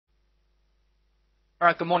All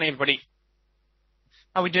right, good morning, everybody.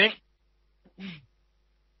 How are we doing?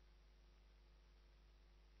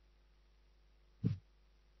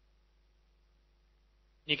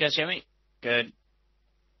 You guys hear me? Good.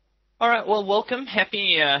 All right, well, welcome.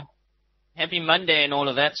 Happy Monday and all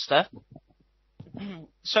of that stuff.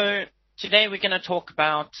 So today we're going to talk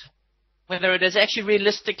about whether it is actually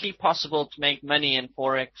realistically possible to make money in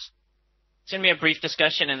Forex. It's going to be a brief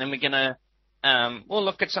discussion, and then we're going to we'll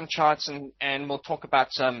look at some charts and we'll talk about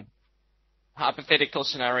some hypothetical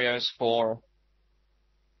scenarios for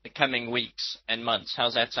the coming weeks and months.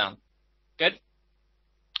 How's that sound? Good?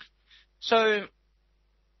 So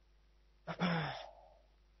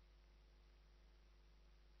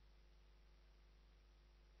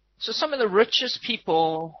some of the richest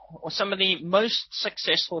people, or some of the most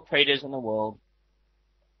successful traders in the world,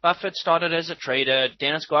 Buffett started as a trader,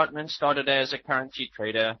 Dennis Gottman started as a currency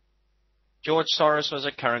trader, George Soros was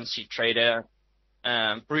a currency trader,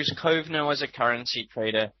 Bruce Kovner was a currency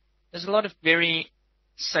trader. There's a lot of very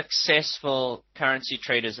successful currency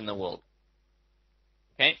traders in the world.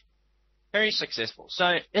 Okay? Very successful.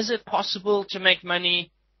 So is it possible to make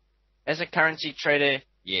money as a currency trader?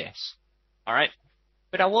 Yes. All right.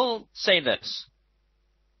 But I will say this.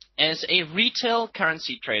 As a retail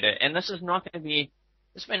currency trader, and this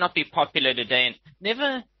may not be popular today,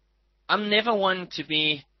 and I'm never one to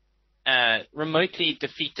be remotely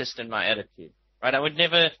defeatist in my attitude. Right? I would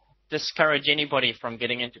never discourage anybody from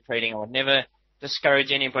getting into trading. I would never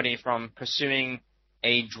discourage anybody from pursuing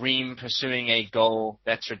a dream, pursuing a goal.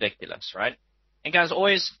 That's ridiculous, right? And guys,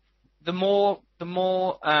 always the more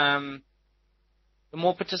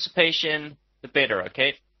participation, the better.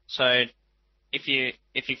 Okay. So if you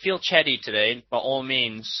feel chatty today, by all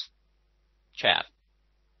means, chat.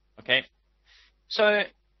 Okay. So,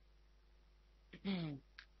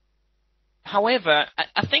 however,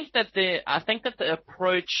 I think that the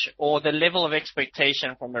approach or the level of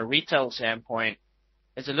expectation from a retail standpoint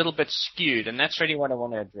is a little bit skewed, and that's really what I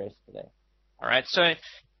want to address today. All right. So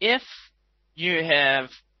if you have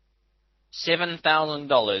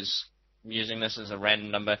 $7,000, I'm using this as a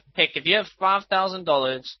random number. Heck, if you have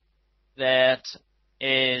 $5,000 that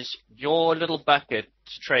is your little bucket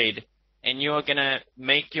to trade, and you're gonna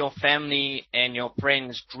make your family and your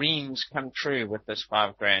friends' dreams come true with this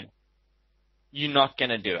 $5,000, you're not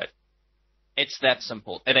gonna do it. It's that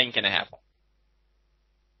simple. It ain't gonna happen.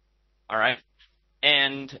 All right.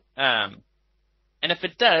 And if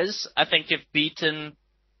it does, I think you've beaten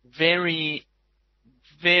very,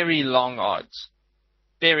 very long odds.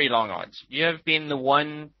 Very long odds. You have been the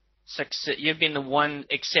one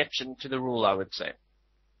exception to the rule, I would say.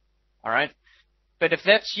 All right. But if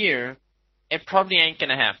that's you, it probably ain't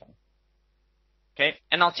gonna happen. Okay.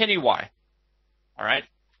 And I'll tell you why. All right.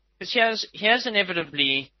 Because here's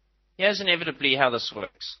inevitably how this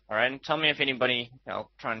works. All right. And tell me if anybody.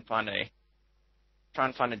 I'll try and find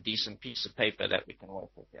a decent piece of paper that we can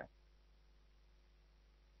work with here.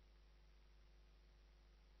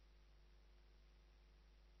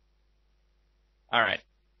 All right.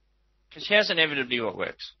 Because here's inevitably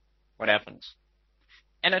what happens.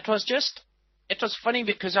 And it was funny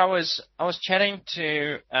because I was chatting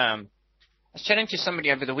to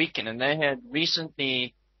somebody over the weekend, and they had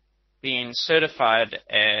recently been certified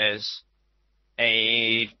as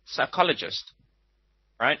a psychologist,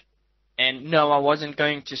 right? And no, I wasn't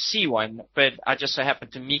going to see one, but I just so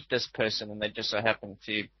happened to meet this person, and they just so happened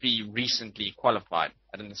to be recently qualified.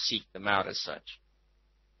 I didn't seek them out as such.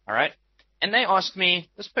 All right? And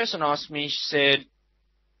this person asked me, she said,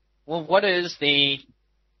 well,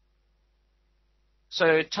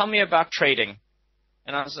 so tell me about trading.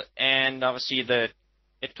 And obviously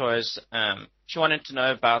she wanted to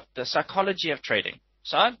know about the psychology of trading.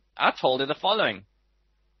 So I told her the following.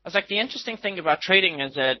 I was like, the interesting thing about trading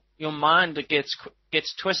is that your mind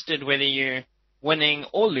gets twisted whether you're winning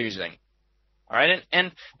or losing. All right.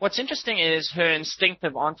 And what's interesting is her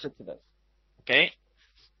instinctive answer to this. Okay.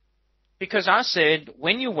 Because I said,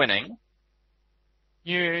 when you're winning,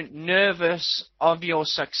 you're nervous of your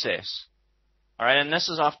success. All right. And this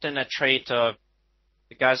is often a trait of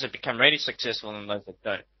the guys that become really successful and those that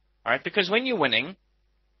don't. All right. Because when you're winning,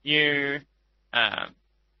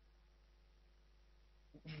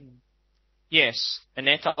 yes,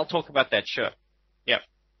 Annette, I'll talk about that. Sure. Yep.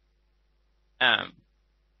 I'll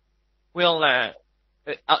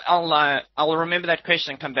remember that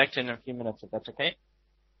question and come back to it in a few minutes if that's okay.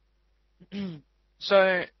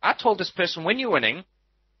 So I told this person, when you're winning,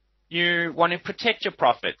 you want to protect your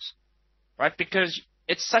profits, right? Because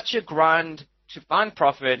it's such a grind to find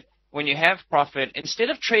profit. When you have profit,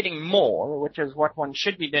 instead of trading more, which is what one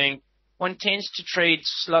should be doing, one tends to trade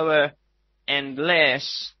slower and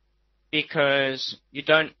less because you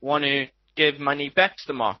don't want to give money back to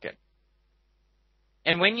the market.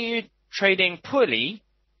 And when you're trading poorly,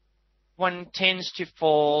 one tends to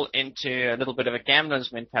fall into a little bit of a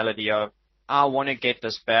gambler's mentality of, I want to get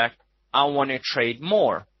this back, I want to trade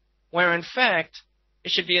more. Where in fact,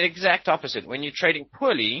 it should be the exact opposite. When you're trading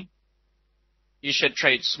poorly, you should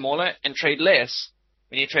trade smaller and trade less.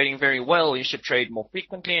 When you're trading very well, you should trade more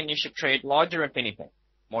frequently and you should trade larger, if anything,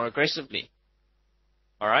 more aggressively.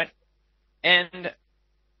 All right? And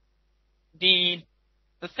the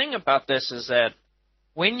thing about this is that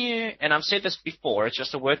when you, and I've said this before, it's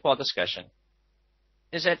just a worthwhile discussion,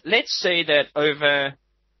 is that let's say that over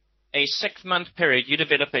a 6-month period, you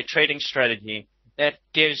develop a trading strategy that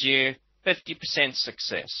gives you 50%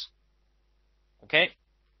 success. Okay?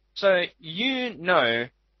 So you know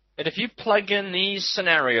that if you plug in these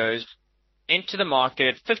scenarios into the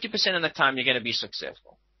market, 50% of the time you're going to be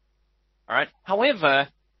successful. All right? However,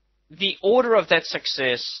 the order of that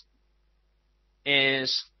success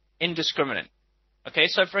is indiscriminate. Okay,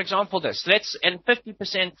 so for example, and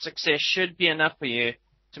 50% success should be enough for you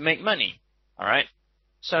to make money. All right,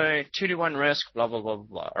 so 2-to-1 risk, blah blah blah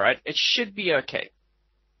blah. All right, it should be okay.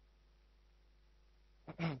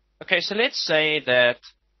 Okay, so let's say that,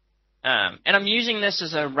 and I'm using this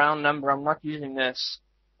as a round number. I'm not using this,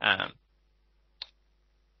 I'm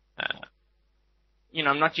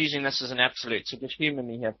not using this as an absolute. So just humor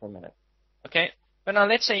me here for a minute. Okay, but now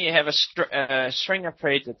let's say you have a string of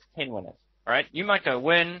trades that's 10 winners. All right, you might go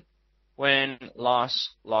win, win,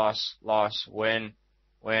 loss, loss, loss, win,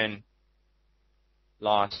 win,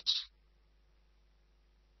 loss,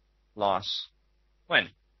 loss, win.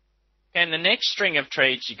 Okay, and the next string of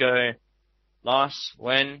trades you go loss,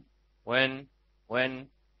 win, win, win,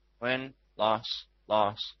 win, loss,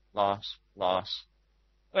 loss, loss, loss,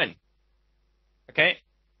 win. Okay,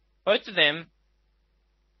 both of them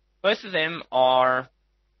are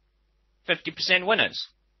 50% winners.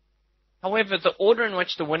 However, the order in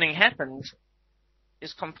which the winning happens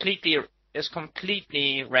is completely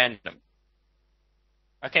random.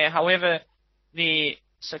 Okay, however, the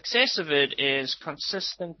success of it is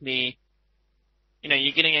consistently,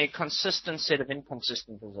 you're getting a consistent set of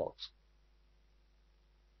inconsistent results.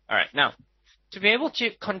 All right, now, to be able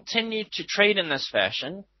to continue to trade in this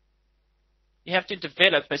fashion, you have to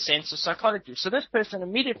develop a sense of psychology. So this person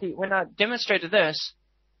immediately, when I demonstrated this,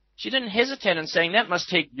 she didn't hesitate in saying that must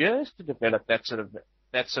take years to develop that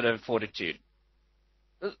sort of fortitude.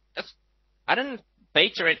 I didn't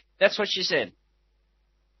bait her. That's what she said.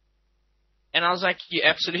 And I was like, you're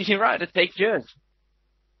absolutely right. It takes years.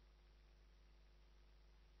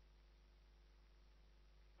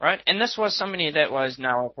 Right? And this was somebody that was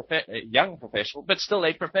now a young professional, but still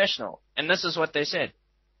a professional. And this is what they said.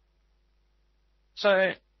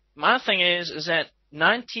 So my thing is that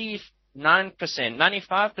 95%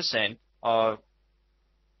 of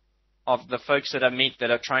the folks that I meet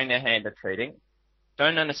that are trying their hand at trading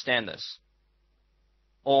don't understand this.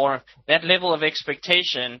 Or that level of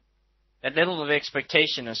expectation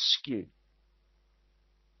is skewed.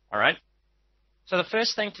 All right? So the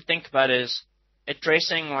first thing to think about is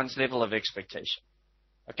addressing one's level of expectation.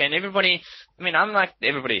 Okay, and everybody, I'm like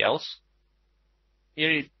everybody else.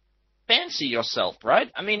 You fancy yourself,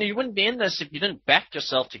 right? You wouldn't be in this if you didn't back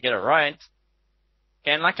yourself to get it right.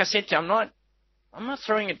 Okay, and like I said to you, I'm not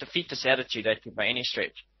throwing a defeatist attitude at you by any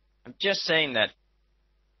stretch. I'm just saying that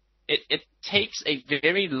it takes a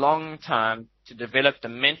very long time to develop the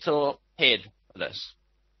mental head for this.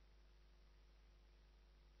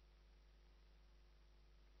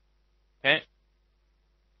 Okay?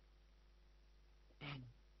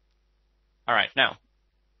 All right, now,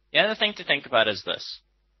 the other thing to think about is this.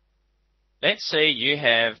 Let's say you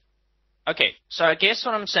have, okay, so I guess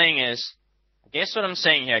what I'm saying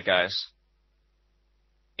here, guys,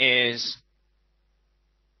 is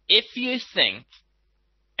if you think,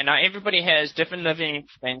 and now everybody has different living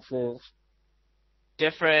expenses,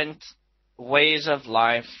 different ways of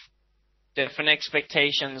life, different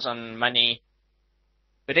expectations on money,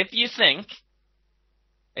 but if you think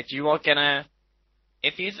that you are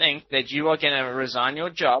gonna resign your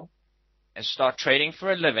job and start trading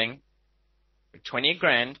for a living for 20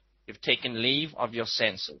 grand, you've taken leave of your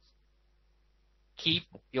senses. Keep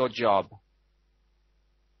your job.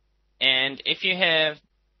 And if you have,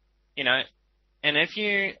 and if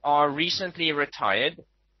you are recently retired,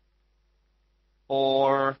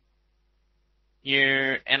 or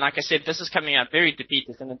and like I said, this is coming out very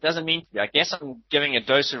defeatist, and it doesn't mean to be. I guess I'm giving a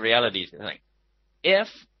dose of reality to the thing. If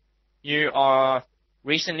you are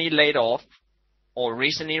recently laid off, or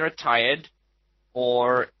recently retired,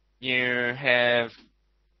 or you have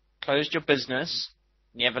closed your business,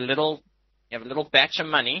 and you have a little batch of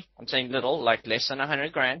money. I'm saying little, like less than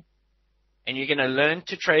 100 grand, and you're going to learn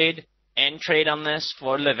to trade and trade on this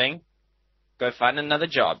for a living, go find another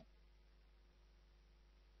job.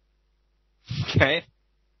 Okay?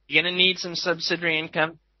 You're going to need some subsidiary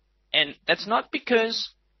income, and that's not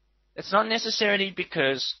necessarily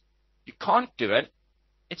because you can't do it.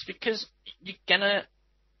 It's because you're going to,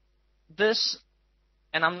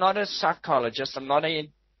 and I'm not a psychologist, I'm not a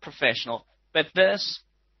professional, but this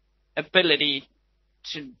ability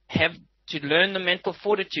to learn the mental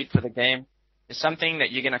fortitude for the game is something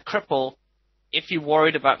that you're going to cripple if you're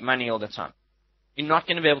worried about money all the time. You're not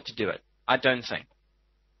going to be able to do it, I don't think.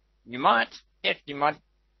 You might. Heck, you might.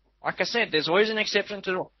 Like I said, there's always an exception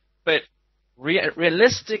to the rule. But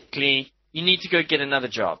realistically, you need to go get another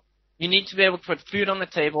job. You need to be able to put food on the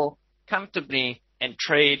table comfortably and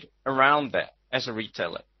trade around that as a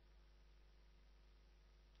retailer.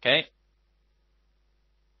 Okay?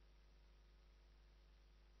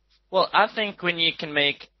 Well, I think when you can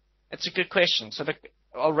make, it's a good question. So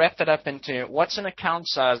I'll wrap that up into what's an account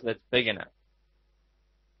size that's big enough?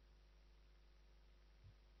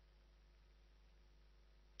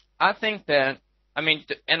 I think that, I mean,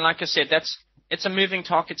 and like I said, it's a moving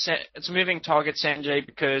target. It's a moving target, Sanjay,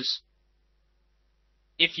 because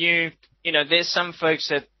if there's some folks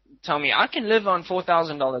that tell me I can live on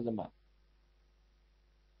 $4,000 a month,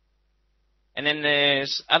 and then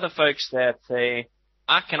there's other folks that say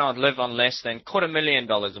I cannot live on less than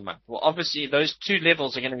 $250,000 a month. Well, obviously those two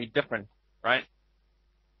levels are going to be different, right?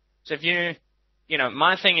 So if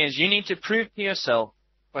my thing is you need to prove to yourself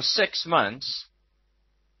for 6 months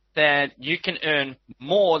that you can earn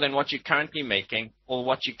more than what you're currently making or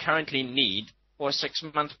what you currently need for a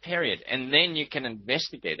 6-month period, and then you can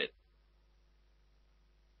investigate it.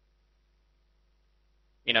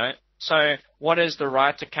 So what is the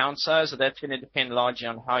right account size? That's going to depend largely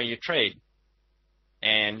on how you trade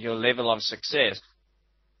and your level of success.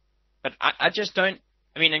 But I just don't,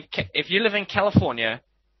 if you live in California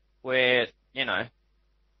where,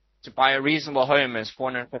 to buy a reasonable home is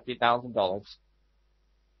 $450,000,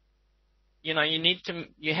 you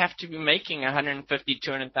have to be making 150,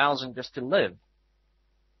 200,000 just to live.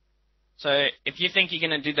 So if you think you're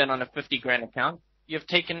going to do that on a 50 grand account, you've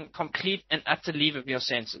taken complete and utter leave of your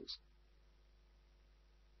senses.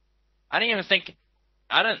 Not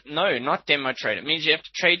demo trade. It means you have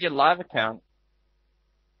to trade your live account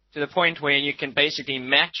to the point where you can basically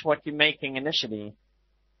match what you're making initially.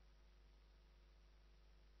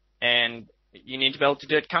 And you need to be able to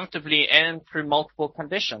do it comfortably and through multiple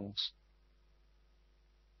conditions.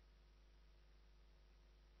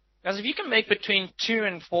 Because if you can make between 2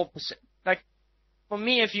 and 4%, like for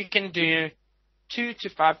me, if you can do 2 to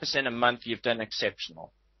 5% a month, you've done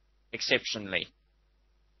exceptionally.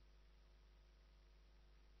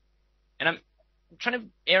 And I'm trying to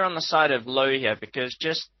err on the side of low here because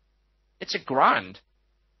it's a grind.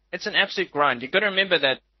 It's an absolute grind. You've got to remember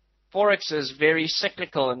that Forex is very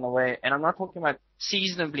cyclical in the way, and I'm not talking about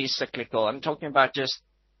seasonably cyclical. I'm talking about just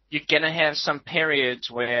you're going to have some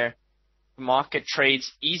periods where the market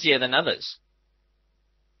trades easier than others.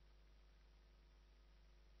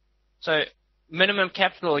 So minimum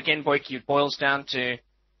capital, again, Boyke, boils down to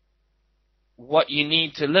what you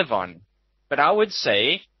need to live on. But I would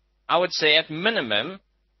say at minimum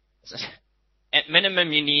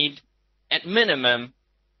you need, at minimum,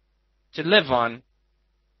 to live on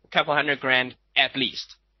a couple $100 grand at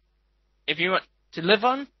least. If you want to live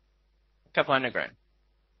on a couple $100 grand.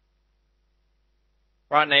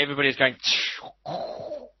 Right now everybody's going,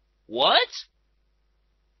 what?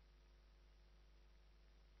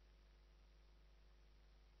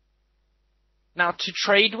 Now to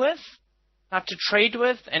trade with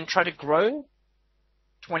and try to grow,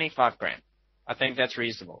 25 grand. I think that's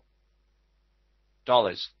reasonable.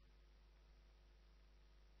 Dollars.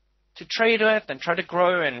 To trade with and try to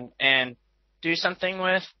grow and do something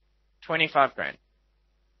with, 25 grand.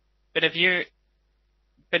 But if you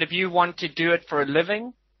want to do it for a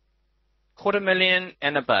living, $250,000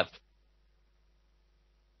 and above.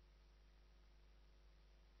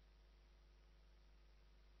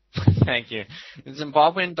 Thank you. In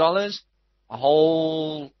Zimbabwean dollars, a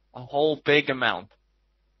whole big amount.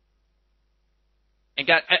 And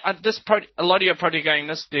a lot of you are probably going,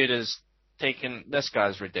 this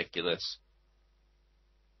guy's ridiculous.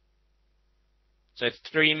 So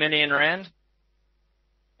 3 million rand.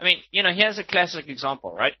 I mean, here's a classic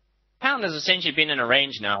example, right? Pound has essentially been in a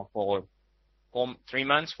range now for 4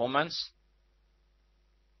 months.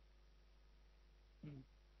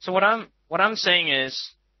 So what I'm saying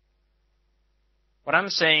is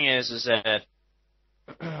that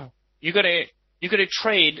You gotta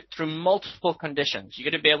trade through multiple conditions. You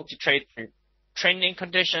gotta be able to trade through trending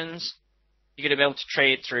conditions. You gotta be able to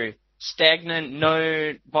trade through stagnant,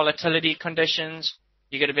 no volatility conditions.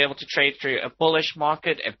 You gotta be able to trade through a bullish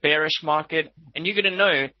market, a bearish market, and you gotta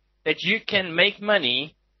know that you can make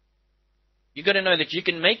money. You gotta know that you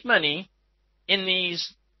can make money in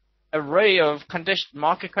these array of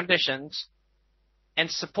market conditions and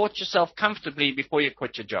support yourself comfortably before you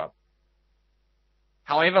quit your job.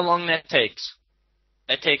 However long that takes.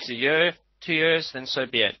 That takes a year, 2 years, then so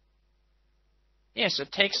be it. Yes,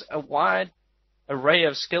 it takes a wide array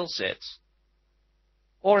of skill sets.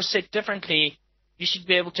 Or said differently, you should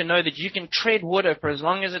be able to know that you can tread water for as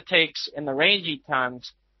long as it takes in the rangy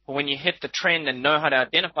times for when you hit the trend and know how to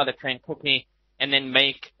identify the trend quickly and then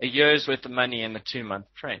make a year's worth of money in the 2-month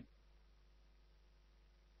trend.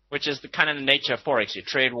 Which is the kind of the nature of Forex. You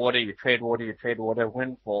trade water, you trade water, you trade water,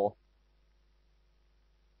 windfall.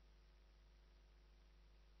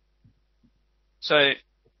 So,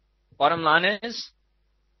 bottom line is,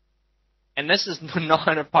 and this is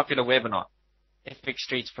not a popular webinar. FX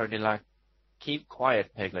Street's probably like, keep quiet,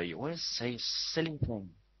 Pegler. You always say silly things.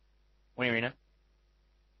 What do you mean?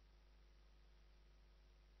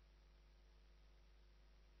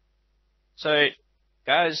 So,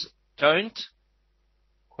 guys, don't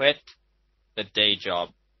quit the day job.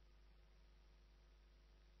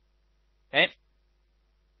 Okay?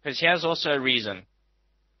 Because here's also a reason.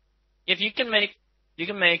 If you can make,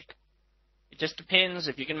 it just depends.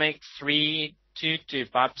 If you can make 2 to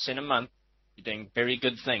 5% a month, you're doing very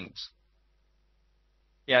good things.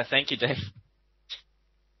 Yeah, thank you, Dave.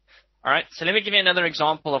 Alright, so let me give you another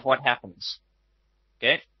example of what happens.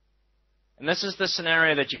 Okay? And this is the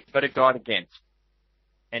scenario that you've got to guard against.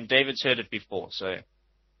 And David's heard it before, so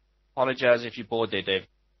apologize if you're bored there, Dave.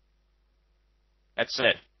 That's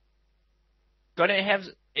it. Got to have,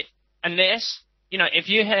 unless, if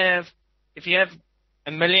you have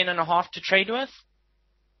 $1.5 million to trade with,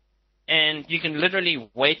 and you can literally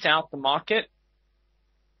wait out the market,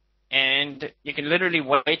 and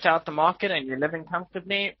you're living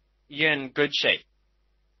comfortably, you're in good shape.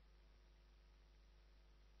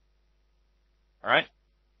 Alright?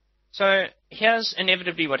 So, here's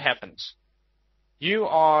inevitably what happens.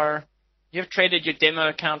 You've traded your demo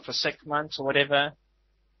account for 6 months or whatever.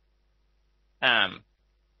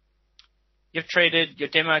 You've traded your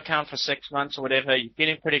demo account for 6 months or whatever. You're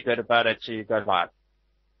feeling pretty good about it, so you go live.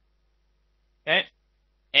 Okay?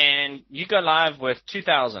 And you go live with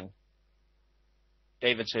 2,000.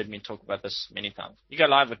 David's heard me talk about this many times. You go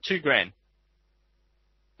live with $2,000.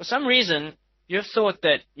 For some reason, you've thought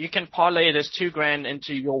that you can parlay this $2,000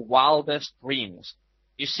 into your wildest dreams.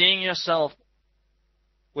 You're seeing yourself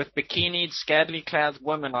with bikinied, scantily clad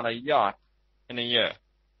women on a yacht in a year.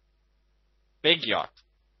 Big yacht.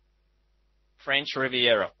 French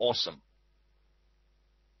Riviera. Awesome.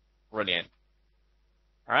 Brilliant.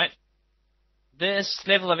 Alright? This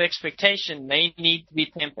level of expectation may need to be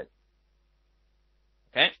tempered.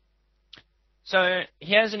 Okay? So,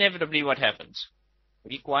 here's inevitably what happens.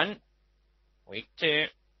 Week 1, week 2,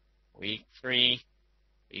 week 3,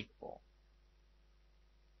 week 4.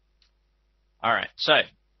 Alright, so,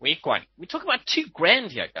 week 1. We talk about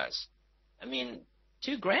 $2,000 here, guys. I mean,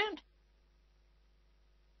 $2,000?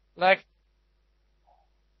 Like,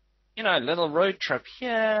 a little road trip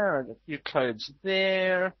here, and a few clothes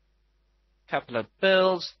there, a couple of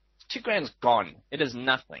bills. $2,000's gone. It is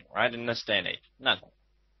nothing, right, in this day and age. Nothing.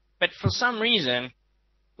 But for some reason,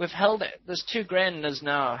 we've held it. This $2,000 is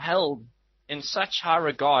now held in such high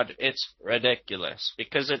regard, it's ridiculous.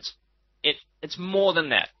 Because it's more than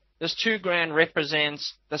that. This $2,000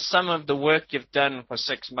 represents the sum of the work you've done for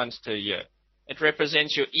 6 months to a year. It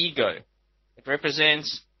represents your ego. It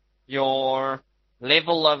represents your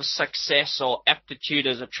level of success or aptitude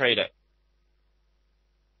as a trader.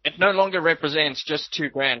 It no longer represents just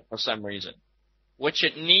 $2,000 for some reason, which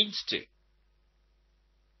it needs to.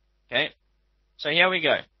 Okay? So here we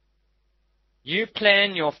go. You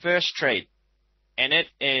plan your first trade, and it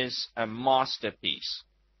is a masterpiece.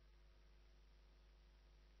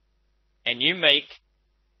 And you make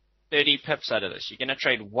 30 pips out of this. You're going to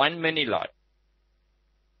trade 1 mini lot.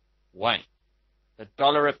 1.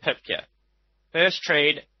 $1 a pip here. First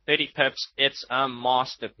trade, 30 pips. It's a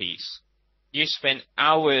masterpiece. You spend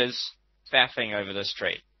hours faffing over this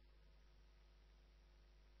trade.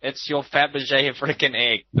 It's your Fabergé freaking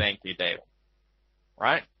egg. Thank you, David.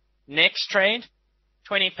 Right? Next trade,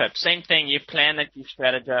 20 pips. Same thing. You plan it, you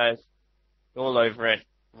strategize. All over it.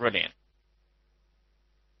 Brilliant.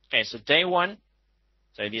 Okay, so day 1.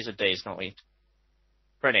 So these are days, not weeks.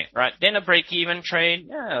 Brilliant. Right. Then a break-even trade.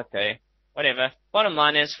 Yeah, okay. whatever. Bottom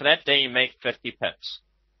line is, for that day, you make 50 pips.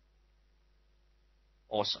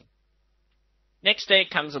 Awesome. Next day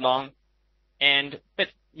comes along, but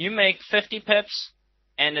you make 50 pips,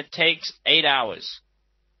 and it takes 8 hours.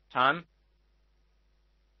 Time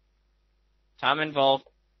involved,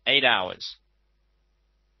 8 hours.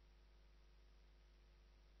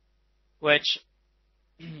 Which,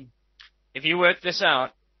 if you work this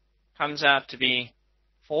out, comes out to be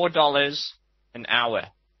 $4 an hour.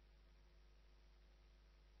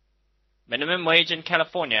 Minimum wage in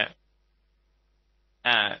California.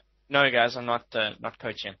 No, guys, I'm not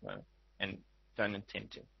coaching at the moment, and don't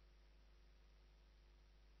intend to.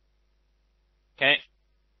 Okay.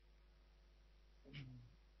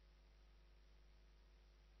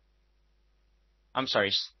 I'm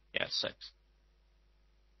sorry. Yeah, 6.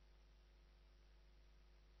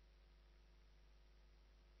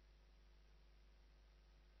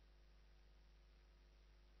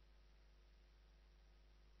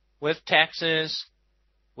 With taxes.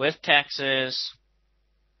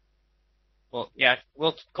 Well, yeah,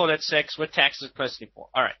 we'll call it 6. With taxes, close to 4.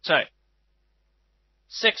 All right, so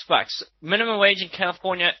 $6. Minimum wage in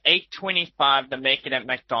California, $8.25 to make it at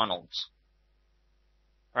McDonald's.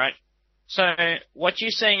 All right. So what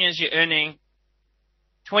you're saying is you're earning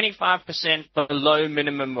 25% below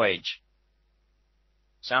minimum wage.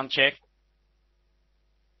 Sound check?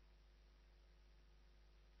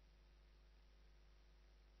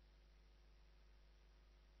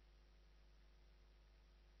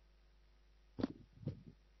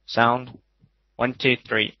 Sound? 1, 2,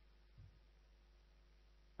 3.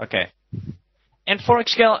 Okay. And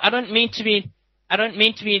Forex Girl, I don't mean to be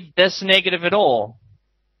this negative at all.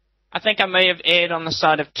 I think I may have erred on the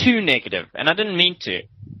side of too negative, and I didn't mean to.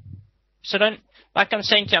 So like I'm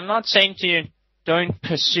saying to you, I'm not saying to you, don't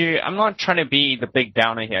pursue. I'm not trying to be the big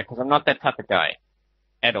downer here, because I'm not that type of guy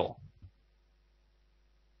at all.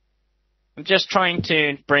 I'm just trying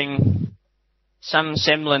to bring some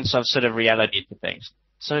semblance of sort of reality to things.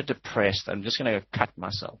 So depressed, I'm just going to cut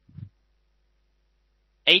myself.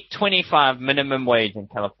 $8.25 minimum wage in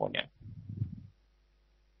California.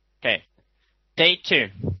 Okay. Day 2.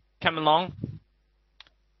 Come along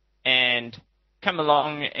and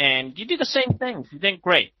you do the same thing. You're doing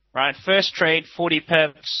great, right? First trade, 40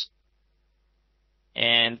 pips.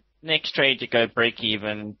 And next trade, you go break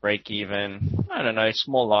even. I don't know,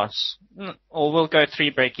 small loss. Or we'll go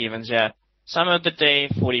 3 break evens, yeah. Some of the day,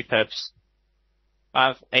 40 pips.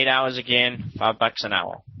 8 hours again, $5 an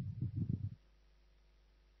hour.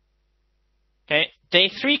 Okay, day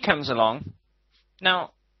 3 comes along.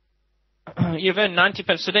 Now, you've earned 90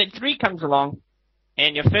 pips. So day 3 comes along,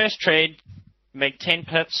 and your first trade, you make 10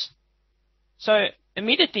 pips. So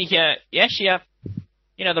immediately here, you're actually up,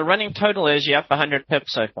 the running total is you're up 100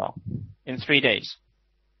 pips so far in 3 days.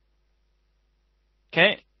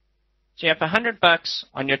 Okay, so you're up $100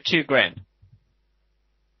 on your $2,000.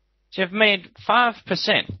 So you've made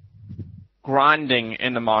 5% grinding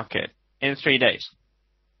in the market in 3 days.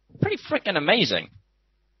 Pretty freaking amazing,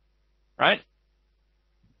 right?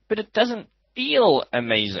 But it doesn't feel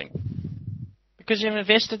amazing because you've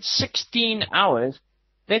invested 16 hours.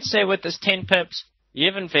 Let's say with this 10 pips,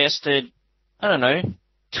 you've invested,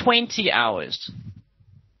 20 hours.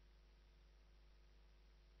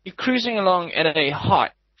 You're cruising along at a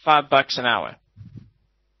hot $5 an hour.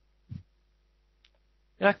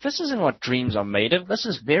 You're like, this isn't what dreams are made of. This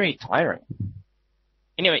is very tiring.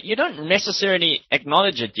 Anyway, you don't necessarily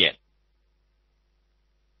acknowledge it yet.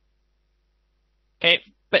 Okay,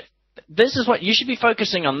 but this is what you should be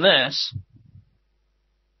focusing on this.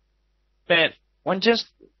 But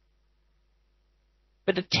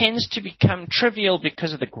it tends to become trivial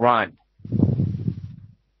because of the grind.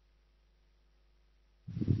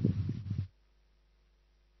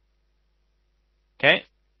 Okay,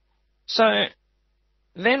 so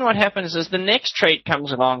then what happens is the next trade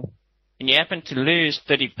comes along and you happen to lose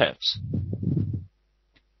 30 pips.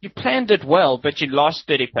 You planned it well, but you lost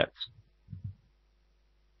 30 pips.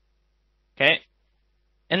 Okay?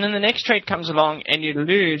 And then the next trade comes along and you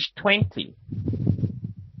lose 20.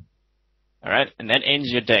 Alright? And that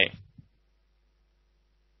ends your day.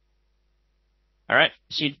 Alright?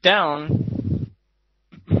 So you're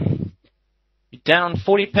down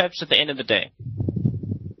 40 pips at the end of the day.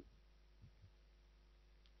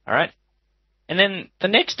 Alright? And then the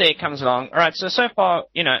next day comes along. Alright, so far,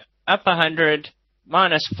 up 100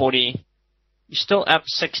 minus 40, you're still up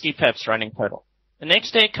 60 pips running total. The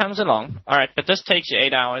next day comes along. Alright, but this takes you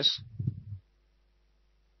 8 hours.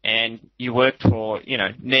 And you worked for,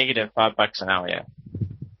 negative $5 an hour, yeah.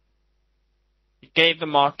 You gave the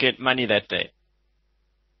market money that day.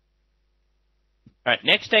 Right,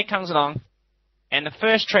 next day comes along, and the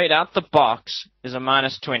first trade out the box is a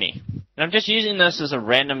minus 20. And I'm just using this as a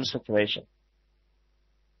random situation.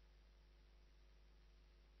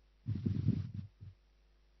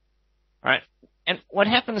 Right, and what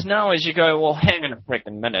happens now is you go, well, hang on a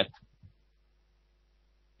freaking minute.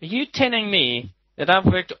 Are you telling me that I've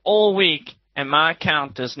worked all week and my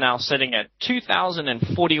account is now sitting at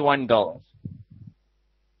 $2,041?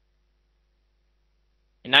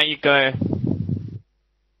 And now you go,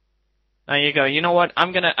 you know what,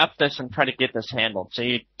 I'm going to up this and try to get this handled. So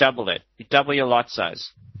you double it. You double your lot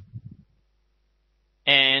size.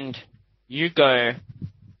 And you go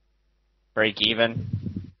break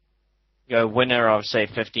even. You go winner of, say,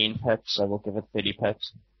 15 pips, so we'll give it 30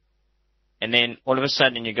 pips. And then all of a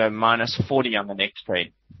sudden you go minus 40 on the next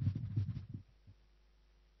trade.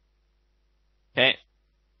 Okay.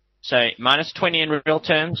 So minus 20 in real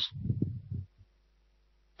terms.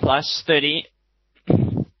 Plus 30.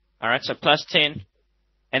 Alright, so plus 10.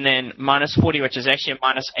 And then minus 40, which is actually a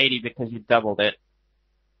minus 80 because you doubled it.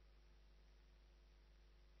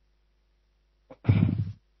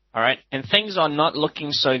 Alright, and things are not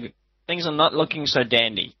looking so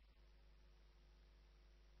dandy.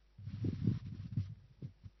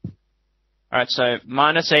 Alright, so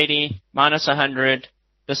minus 80, minus 100,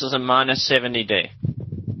 this is a minus 70 day.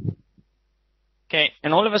 Okay,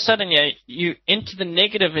 and all of a sudden you into the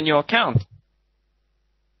negative in your account.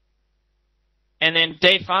 And then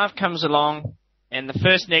day 5 comes along, and the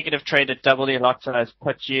first negative trade at double your lot size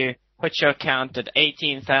puts your account at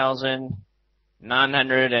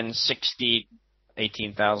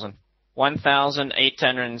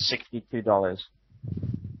 $1,862.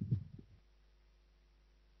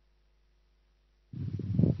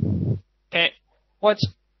 Okay,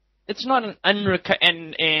 it's not an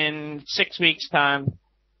and in 6 weeks' time,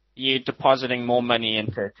 you're depositing more money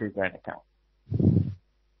into a $2,000 account.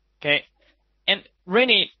 Okay, and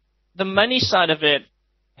really, the money side of it's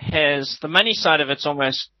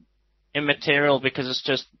almost immaterial because it's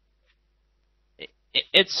just,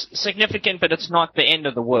 it's significant, but it's not the end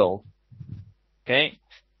of the world. Okay,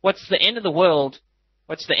 what's the end of the world,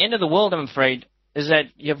 I'm afraid, is that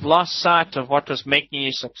you've lost sight of what was making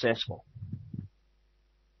you successful.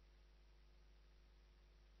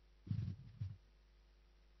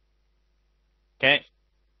 Okay,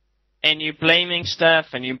 and you're blaming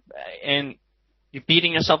stuff, and you're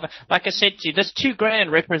beating yourself. Like I said to you, this $2,000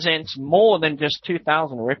 represents more than just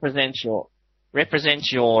 2,000. It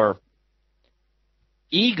represents your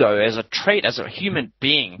ego as a trait, as a human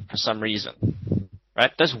being for some reason.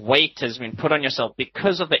 Right? This weight has been put on yourself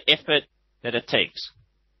because of the effort that it takes.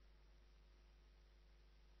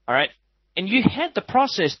 All right, and you had the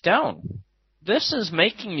process down. This is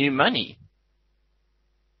making you money.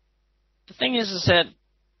 The thing is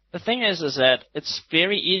that it's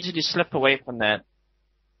very easy to slip away from that,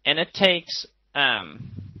 and it takes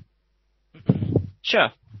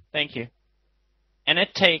sure, thank you, and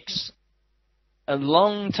it takes a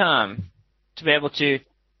long time to be able to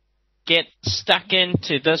get stuck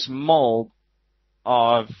into this mold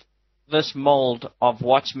of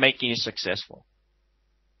what's making you successful.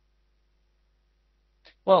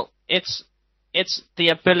 Well, it's the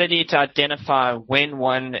ability to identify when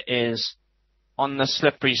one is on the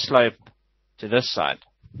slippery slope to this side.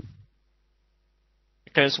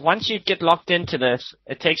 Because once you get locked into this,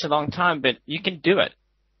 it takes a long time, but you can do it.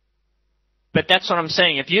 But that's what I'm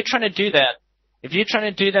saying. If you're trying to do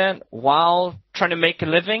that while trying to make a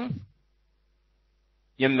living,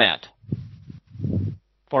 you're mad.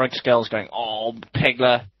 Forex girls going, oh,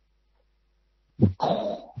 Pegler.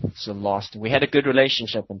 Oh, it's a lost. We had a good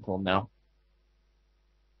relationship until now.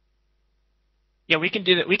 Yeah, we can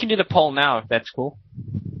do that. We can do the poll now if that's cool.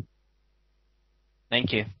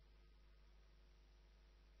 Thank you.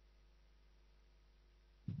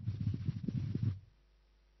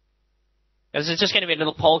 There's just going to be a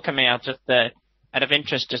little poll coming out just out of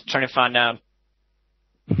interest, just trying to find out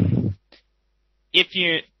if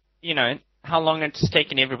you know, how long it's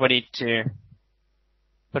taken everybody to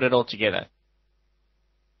put it all together.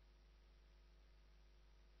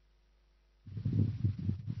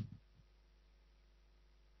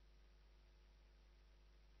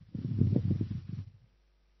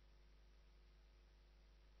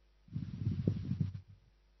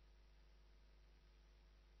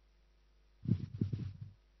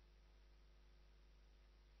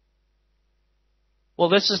 Well,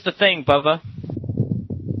 this is the thing, Bubba.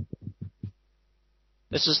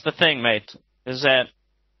 This is the thing, mate, is that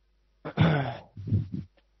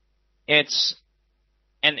it's,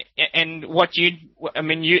 and what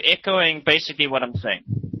you're echoing basically what I'm saying.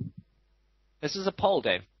 This is a poll,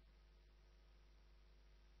 Dave.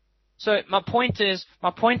 So my point is,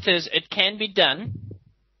 it can be done.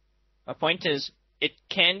 My point is, it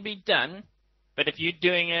can be done, but if you're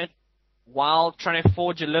doing it while trying to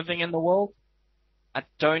forge a living in the world, I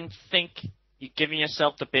don't think you're giving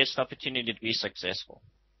yourself the best opportunity to be successful.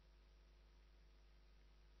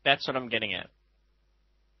 That's what I'm getting at.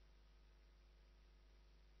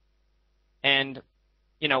 And,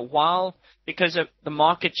 you know, because of the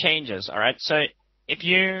market changes, all right? So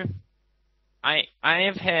I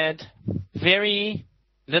have had very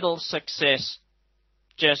little success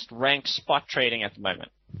just rank spot trading at the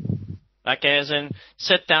moment. Like as in,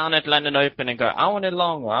 sit down at London Open and go, I want it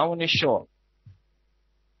long or I want it short.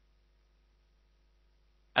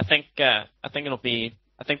 I think the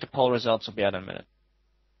poll results will be out in a minute.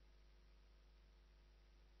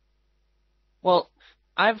 Well,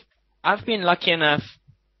 I've been lucky enough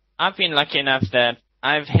that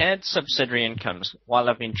I've had subsidiary incomes while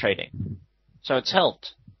I've been trading. So it's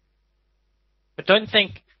helped. But don't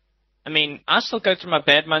think, I mean, I still go through my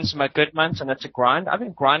bad months and my good months, and it's a grind. I've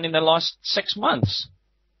been grinding the last 6 months.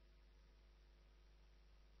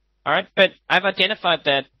 All right, but I've identified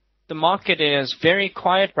that the market is very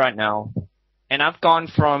quiet right now, and I've gone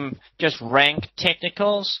from just rank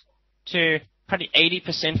technicals to probably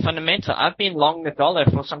 80% fundamental. I've been long the dollar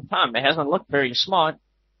for some time. It hasn't looked very smart.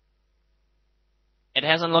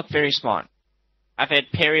 I've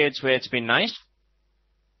had periods where it's been nice,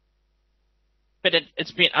 but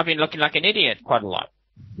I've been looking like an idiot quite a lot.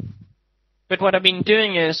 But what I've been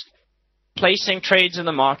doing is placing trades in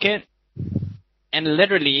the market and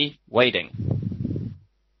literally waiting.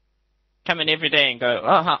 Come in every day and go,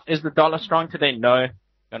 oh, is the dollar strong today? No. Go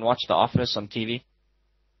and watch The Office on TV.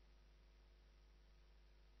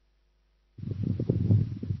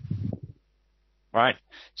 Right.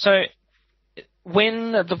 So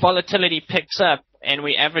when the volatility picks up and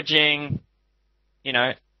we're averaging,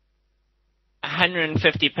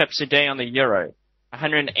 150 pips a day on the euro,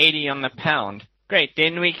 180 on the pound, great.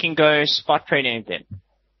 Then we can go spot trading again.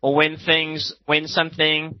 Or when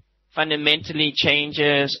something fundamentally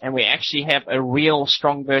changes and we actually have a real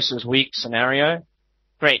strong versus weak scenario,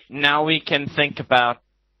 great. Now we can think about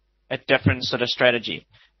a different sort of strategy.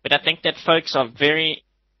 But I think that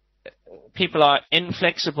people are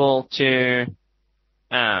inflexible to,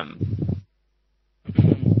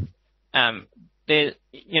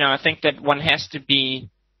 I think that one has to be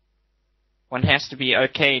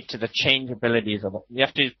okay to the changeabilities of it. You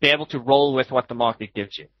have to be able to roll with what the market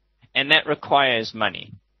gives you. And that requires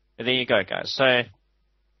money. But there you go, guys. So,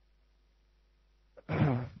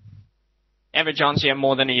 average answer, you have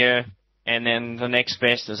more than a year. And then the next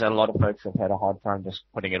best is that a lot of folks have had a hard time just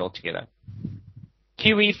putting it all together.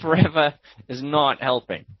 QE forever is not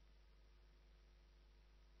helping.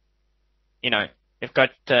 You've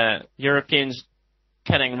got Europeans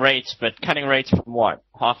cutting rates, but cutting rates from what?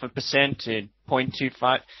 0.5% to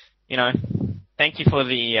 0.25. Thank you for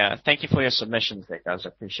your submissions there, guys. I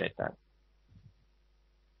appreciate that.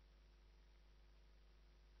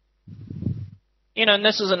 And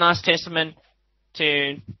this is a nice testament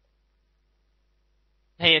to,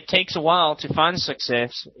 hey, it takes a while to find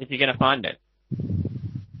success if you're going to find it.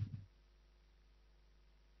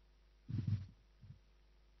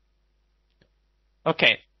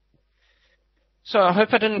 Okay. So I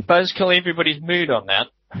hope I didn't buzzkill everybody's mood on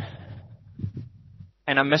that.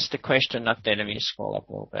 And I missed the question up there. Let me scroll up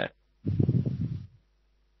a little bit.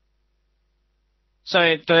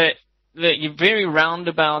 So the very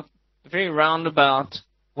roundabout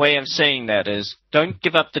way of saying that is, don't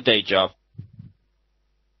give up the day job.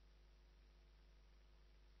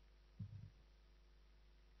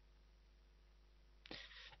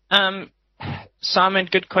 Simon,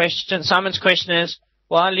 good question. Simon's question is,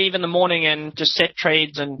 well, I leave in the morning and just set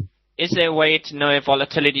trades, and is there a way to know if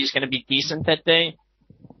volatility is going to be decent that day?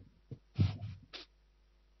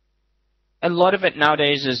 A lot of it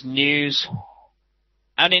nowadays is news.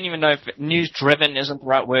 I don't even know if news-driven isn't the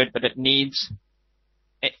right word, but it needs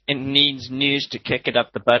news to kick it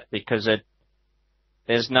up the butt because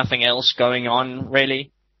there's nothing else going on,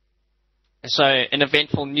 really. So an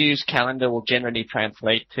eventful news calendar will generally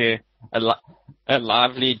translate to a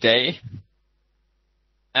lively day.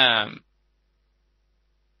 To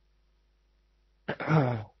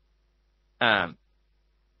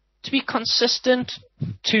be consistent,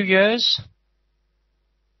 2 years.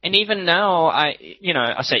 And even now, I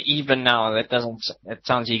say even now, it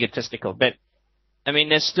sounds egotistical, but I mean,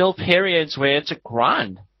 there's still periods where it's a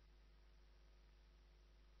grind.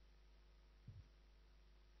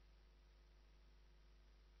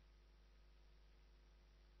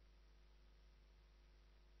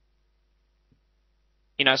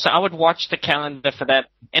 So I would watch the calendar for that.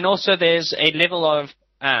 And also there's a level of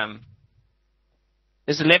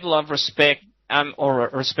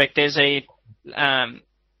respect, There's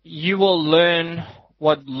you will learn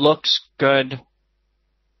what looks good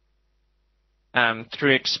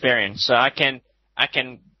through experience. So I can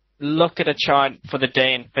look at a chart for the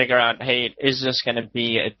day and figure out, hey, is this going to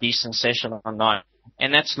be a decent session or not?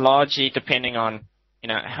 And that's largely depending on,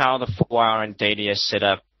 how the 4-hour and daily is set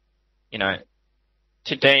up.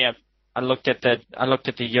 Today I looked at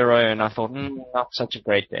the euro and I thought, not such a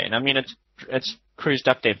great day. And I mean, it's cruised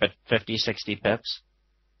up there, but 50, 60 pips.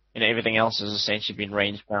 Everything else has essentially been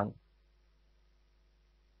range bound.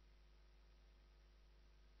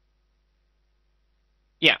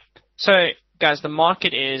 Yeah. So, guys, the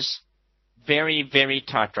market is very, very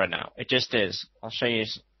tight right now. It just is. I'll show you.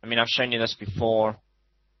 I've shown you this before.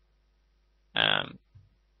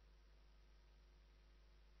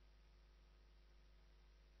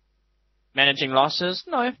 Managing losses?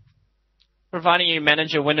 No. Providing you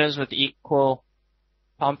manage your winners with equal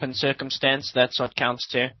pomp and circumstance, that's what counts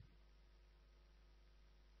too.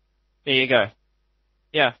 There you go.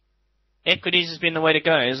 Yeah. Equities has been the way to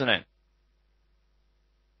go, isn't it?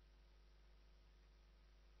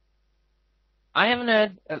 I haven't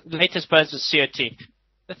heard latest buzz with COT.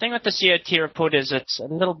 The thing with the COT report is it's a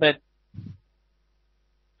little bit,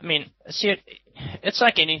 it's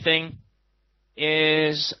like anything,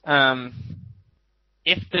 is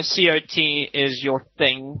if the COT is your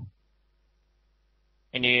thing,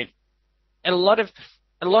 and a lot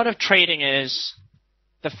of trading is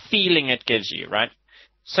the feeling it gives you, right?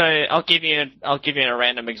 So I'll give you a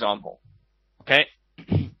random example. Okay?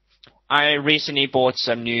 I recently bought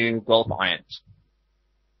some new golf irons.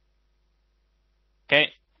 Okay?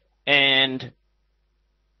 And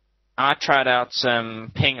I tried out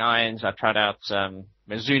some ping irons, I tried out some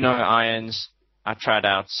Mizuno irons, I tried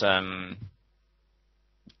out some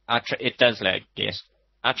it does lag, yes.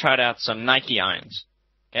 I tried out some Nike irons.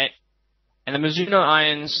 Okay? And the Mizuno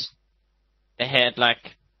irons, they had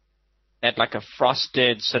like a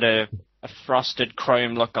frosted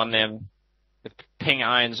chrome look on them. The ping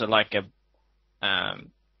irons are like a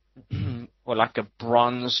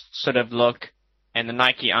bronze sort of look, and the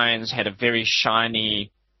Nike irons had a very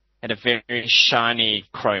shiny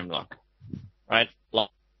chrome look, right?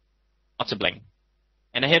 Lots of bling.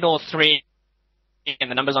 And I had all three,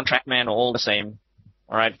 and the numbers on TrackMan are all the same.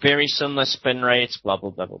 All right, very similar spin rates, blah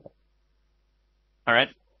blah blah blah blah. All right,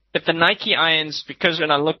 but the Nike irons, because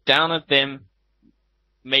when I looked down at them,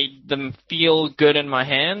 made them feel good in my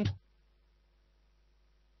hand.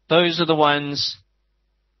 Those are the ones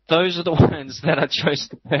that I chose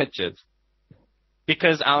to purchase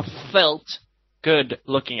because I felt good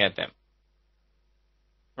looking at them.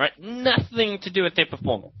 Right? Nothing to do with their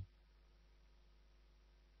performance.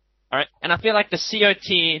 All right? And I feel like the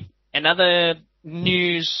COT and other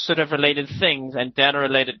news sort of related things and data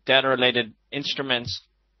related instruments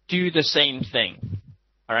do the same thing.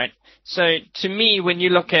 All right? So to me, when you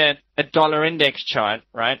look at a dollar index chart,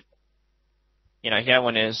 right? Here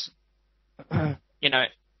one is, there you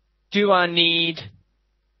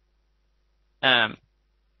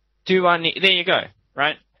go,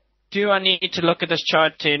 right? Do I need to look at this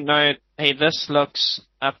chart to know, hey, this looks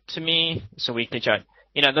up to me? It's a weekly chart.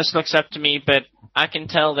 This looks up to me, but I can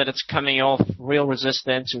tell that it's coming off real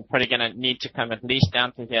resistance. We're probably going to need to come at least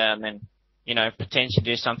down to here and then, potentially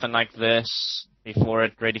do something like this before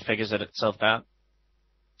it really figures itself out.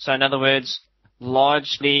 So in other words,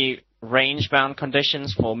 largely range-bound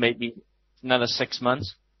conditions for maybe another 6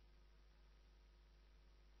 months.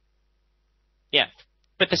 Yeah.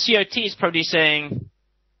 But the COT is probably saying,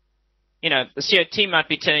 the COT might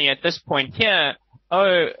be telling you at this point here,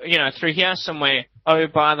 through here somewhere,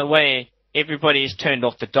 by the way, everybody's turned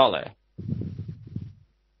off the dollar.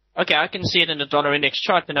 Okay, I can see it in the dollar index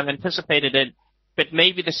chart and I've anticipated it, but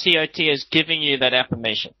maybe the COT is giving you that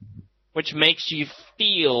affirmation, which makes you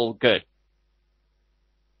feel good.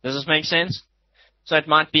 Does this make sense? So it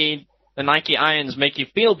might be the Nike irons make you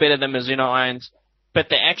feel better than Mizuno irons, but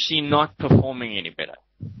they're actually not performing any better.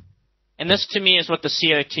 And this to me is what the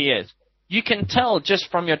COT is. You can tell just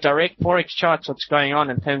from your direct Forex charts what's going on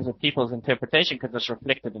in terms of people's interpretation because it's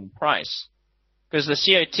reflected in price. Because the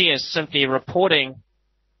COT is simply reporting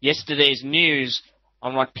yesterday's news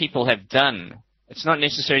on what people have done. It's not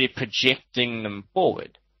necessarily projecting them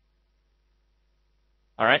forward.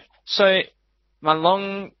 All right? So my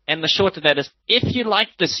long and the short of that is, if you like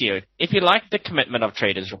the COT, if you like the Commitment of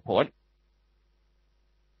Traders report,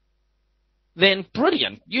 then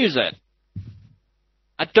brilliant, use it.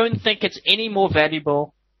 I don't think it's any more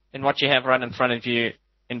valuable than what you have right in front of you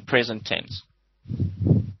in present tense.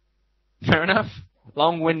 Fair enough.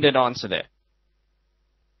 Long-winded answer there.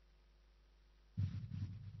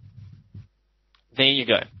 There you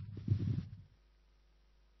go.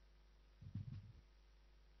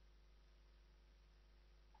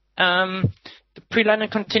 The pre-London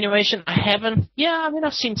continuation, I haven't. Yeah, I mean,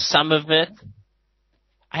 I've seen some of it.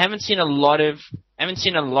 I haven't seen a lot of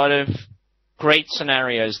great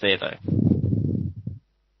scenarios there, though.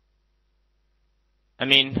 I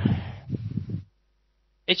mean,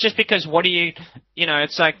 it's just because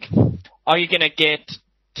it's like, are you going to get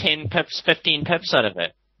 10 pips, 15 pips out of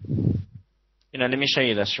it? Let me show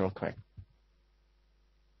you this real quick.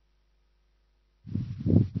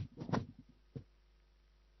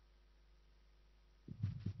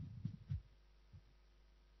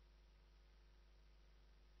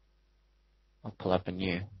 I'll pull up a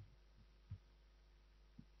new.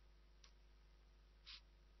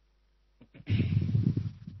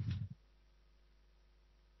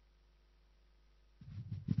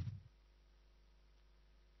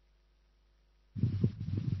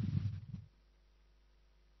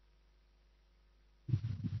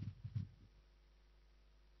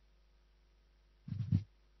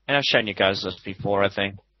 And I've shown you guys this before, I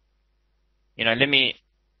think. Let me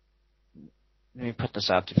put this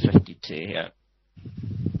out to 52 here.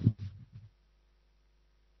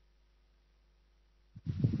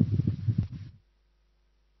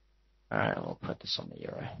 Alright, we'll put this on the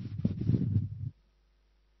euro.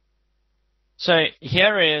 So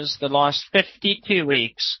here is the last 52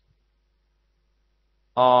 weeks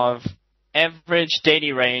of average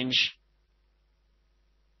daily range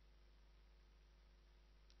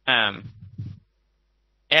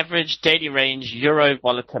euro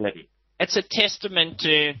volatility. It's a testament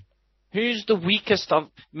to who's the weakest of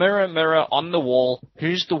mirror on the wall,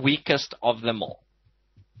 who's the weakest of them all.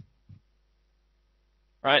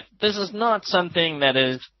 Right? This is not something that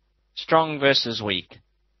is strong versus weak.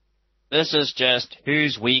 This is just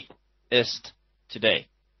who's weakest today.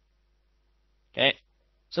 Okay?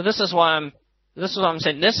 So this is what I'm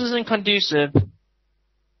saying. This isn't conducive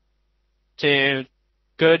to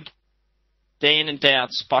good day in and day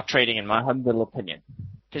out spot trading, in my humble opinion.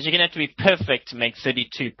 Because you're going to have to be perfect to make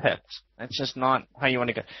 32 pips. That's just not how you want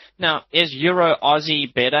to go. Now, is Euro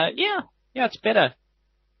Aussie better? Yeah, it's better.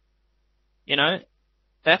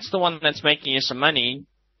 That's the one that's making you some money,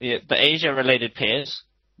 the Asia-related pairs.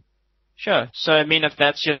 Sure. So, I mean, if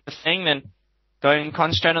that's your thing, then go and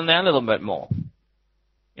concentrate on that a little bit more.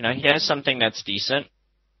 Here's something that's decent.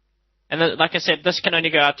 And like I said, this can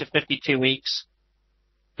only go out to 52 weeks.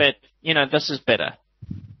 But, this is better.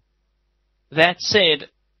 That said,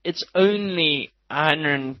 it's only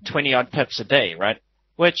 120 odd pips a day, right?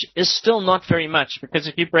 Which is still not very much, because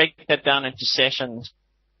if you break that down into sessions,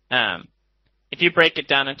 here,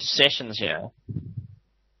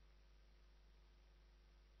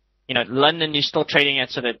 London, you're still trading at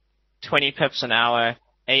sort of 20 pips an hour.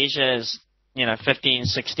 Asia is, 15,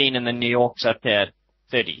 16, and then New York's up there at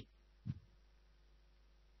 30.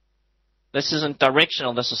 This isn't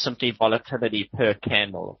directional. This is simply volatility per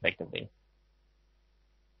candle, effectively.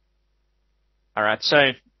 All right.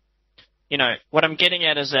 So, what I'm getting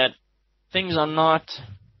at is that things are not.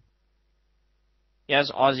 Here's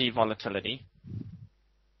Aussie volatility.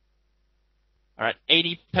 All right.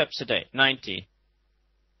 80 pips a day. 90.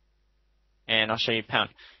 And I'll show you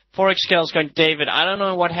pound. Forex scale's going, David, I don't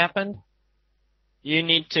know what happened. You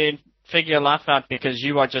need to figure your life out, because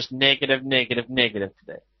you are just negative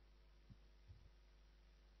today.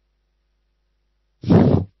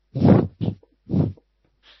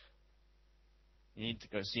 You need to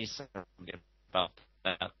go see somebody about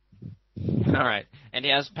that. All right. And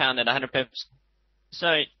he has pound at 100 pips.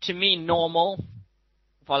 So, to me, normal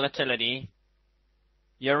volatility,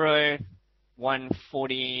 Euro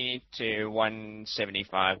 140 to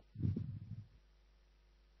 175.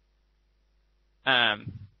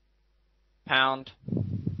 Pound.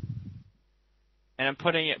 And I'm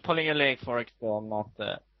pulling a leg for it, so I'm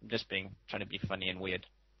just trying to be funny and weird.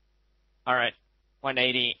 All right.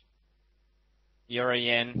 180. Euro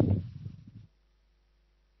yen,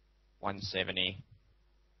 170,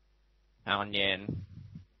 pound yen,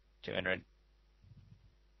 200,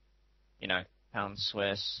 pound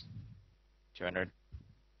Swiss, 200.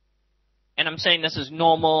 And I'm saying this is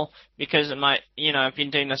normal because I've been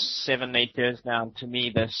doing this 7-8 years now, and to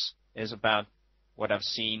me this is about what I've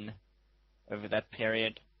seen over that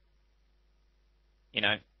period.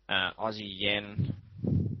 Aussie yen,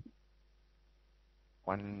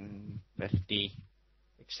 150,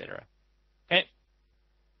 etc. Okay.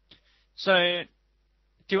 So,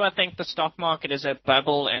 do I think the stock market is a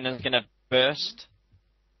bubble and is going to burst?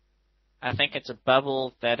 I think it's a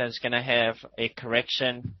bubble that is going to have a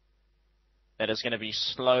correction that is going to be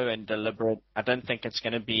slow and deliberate. I don't think it's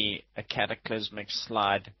going to be a cataclysmic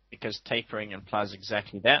slide because tapering implies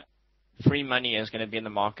exactly that. Free money is going to be in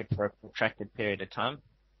the market for a protracted period of time.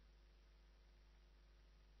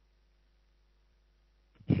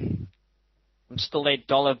 I'm still a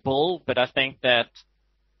dollar bull, but I think that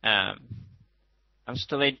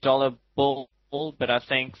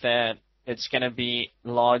it's going to be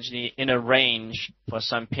largely in a range for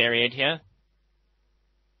some period here.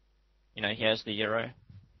 You know, here's the euro.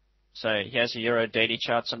 So here's the euro daily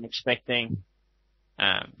chart. So I'm expecting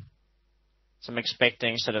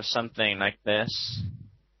sort of something like this.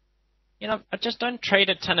 You know, I just don't trade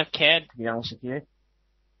a ton of CAD, to be honest with you.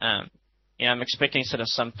 You know, I'm expecting sort of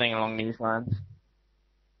something along these lines.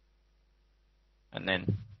 And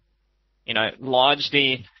then, you know,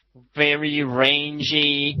 largely very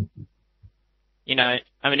rangy. You know,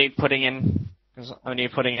 I'm only putting in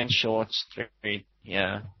shorts through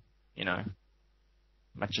here, you know,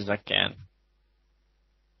 much as I can.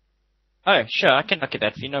 Oh, sure, I can look at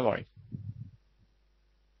that for you, no worries.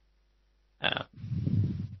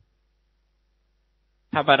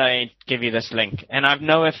 How about I give you this link? And I've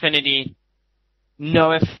no affinity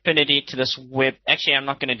to this web. Actually, I'm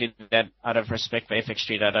not going to do that out of respect for FX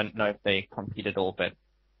Street. I don't know if they compete at all, but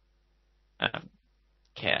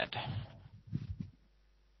CAD.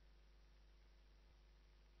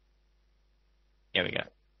 Here we go.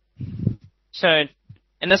 So,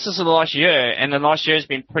 and this is the last year, and the last year has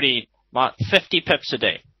been pretty, 50 pips a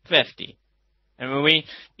day. 50. And when we,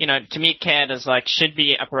 you know, to me, CAD is like, should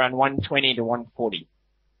be up around 120 to 140.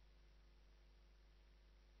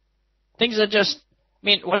 Things are just,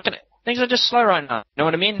 things are just slow right now. You know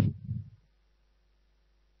what I mean?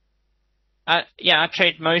 Yeah, I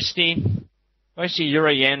trade mostly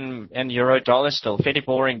euro yen and euro dollar still. Fairly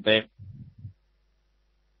boring, babe.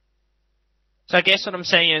 So I guess what I'm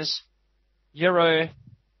saying is, euro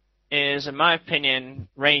is, in my opinion,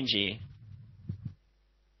 rangy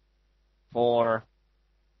for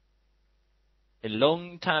a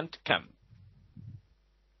long time to come.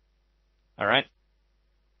 All right.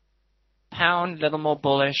 Pound, a little more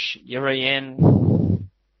bullish. Euro yen,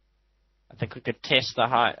 I think we could test the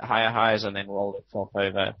higher highs and then roll itself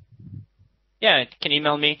over. Yeah, you can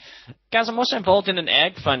email me. Guys, I'm also involved in an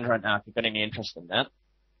ag fund right now if you've got any interest in that,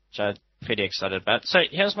 which I'm pretty excited about. So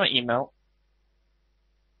here's my email.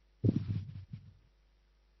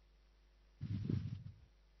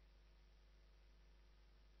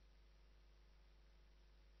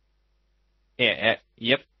 Yeah,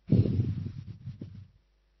 yep.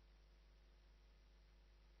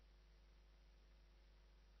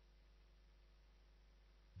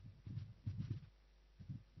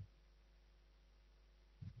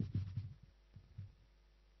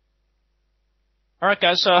 Alright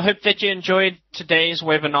guys, so I hope that you enjoyed today's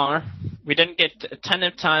webinar. We didn't get a ton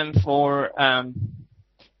of time for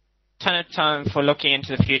looking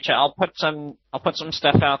into the future. I'll put some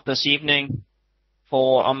stuff out this evening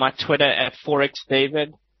on my Twitter at Forex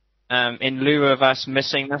David, in lieu of us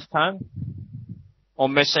missing this time. Or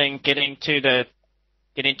getting to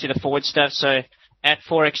the forward stuff. So at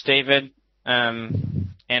Forex David,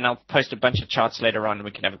 and I'll post a bunch of charts later on and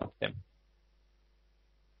we can have a look at them.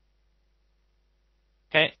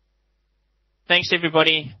 Okay. Thanks,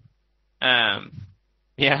 everybody.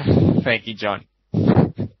 Yeah, thank you, John.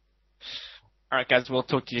 All right, guys, we'll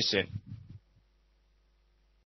talk to you soon.